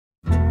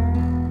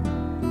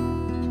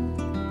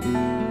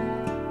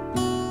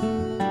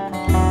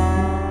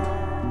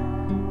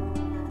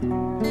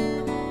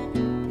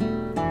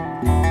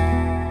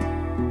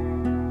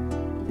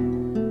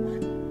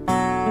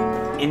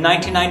In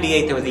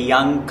 1998, there was a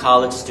young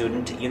college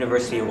student at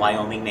University of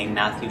Wyoming named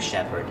Matthew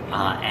Shepard,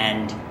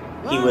 and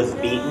he was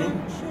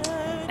beaten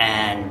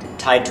and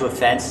tied to a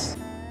fence.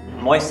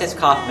 Moises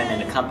Kaufman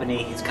and his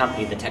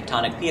company, the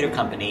Tectonic Theater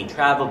Company,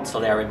 traveled to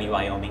Laramie,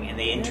 Wyoming, and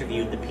they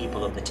interviewed the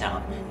people of the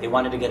town. They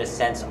wanted to get a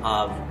sense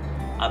of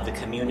the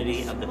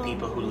community, of the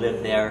people who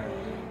live there,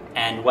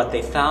 and what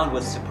they found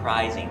was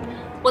surprising.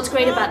 What's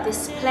great about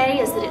this play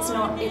is that it's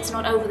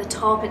not over the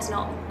top, it's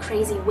not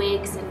crazy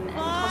wigs and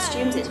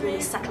costumes, it's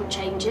really subtle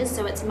changes,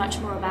 so it's much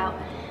more about,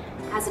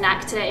 as an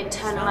actor,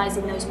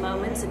 internalizing those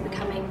moments and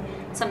becoming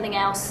something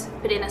else,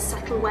 but in a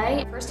subtle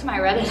way. The first time I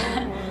read it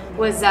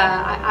was,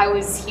 I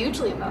was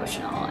hugely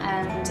emotional,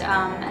 and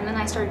then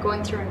I started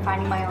going through and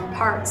finding my own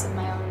parts and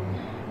my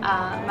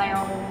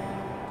own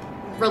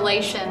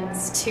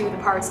relations to the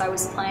parts I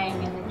was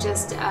playing, and it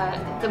just,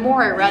 the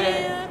more I read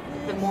it,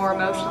 the more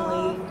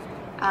emotionally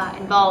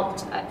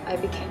involved I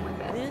became with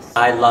it.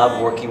 I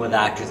love working with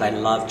actors, I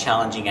love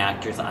challenging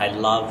actors, I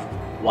love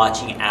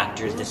watching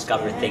actors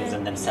discover things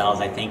in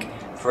themselves. I think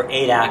for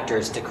 8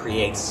 actors to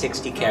create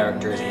 60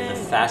 characters is a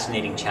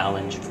fascinating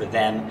challenge for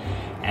them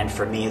and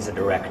for me as a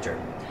director.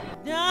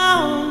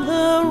 Down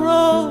the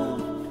road,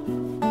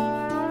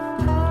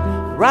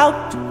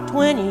 Route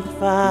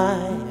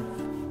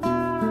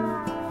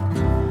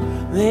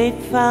 25, they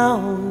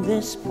found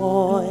this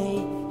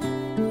boy.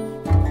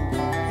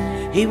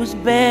 He was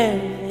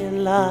barely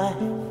alive.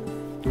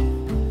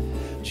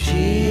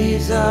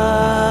 Jesus.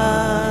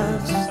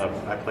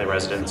 I play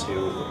residents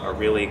who are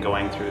really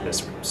going through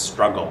this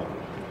struggle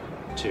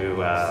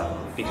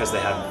because they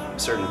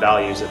have certain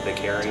values that they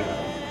carry.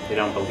 They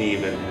don't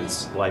believe in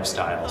his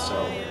lifestyle,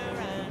 so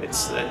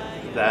it's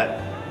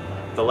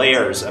the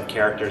layers of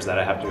characters that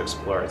I have to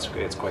explore.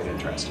 It's quite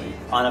interesting.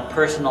 On a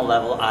personal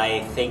level,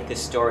 I think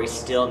this story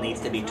still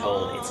needs to be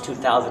told. It's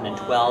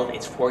 2012,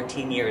 it's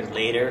 14 years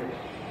later.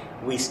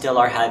 We still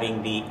are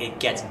having the It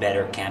Gets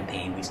Better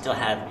campaign. We still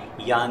have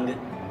young,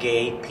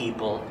 gay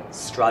people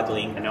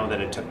struggling. I know that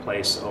it took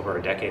place over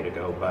a decade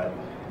ago, but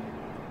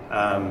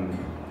I'm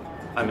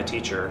a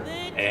teacher,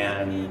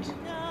 and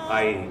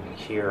I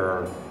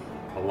hear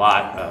a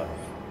lot of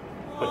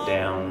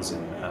put-downs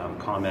and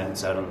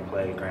comments out on the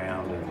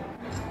playground. And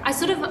I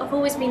sort of have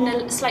always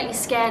been slightly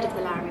scared of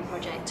the Laramie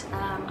Project.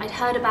 I'd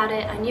heard about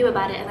it, I knew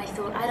about it, and I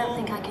thought, I don't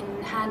think I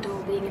can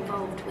handle being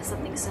involved with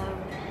something so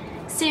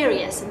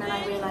serious, and then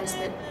I realized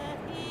that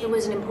it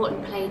was an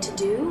important play to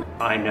do.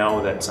 I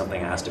know that something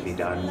has to be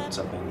done,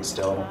 something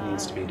still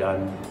needs to be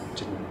done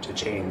to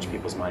change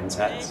people's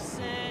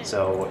mindsets.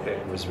 So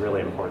it was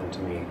really important to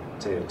me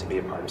to be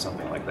a part of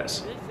something like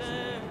this.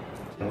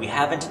 We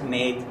haven't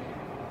made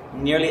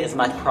nearly as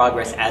much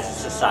progress as a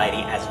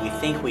society as we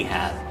think we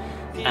have,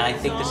 and I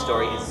think the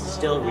story is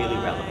still really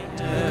relevant.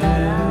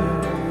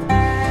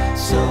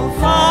 So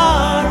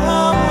far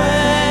away,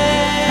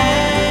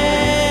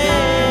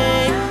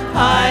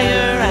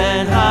 higher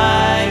and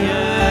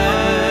higher,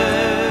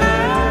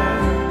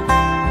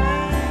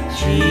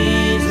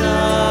 Jesus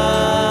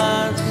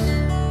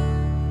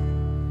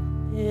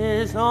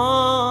is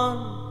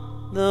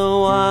on the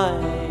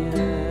wire.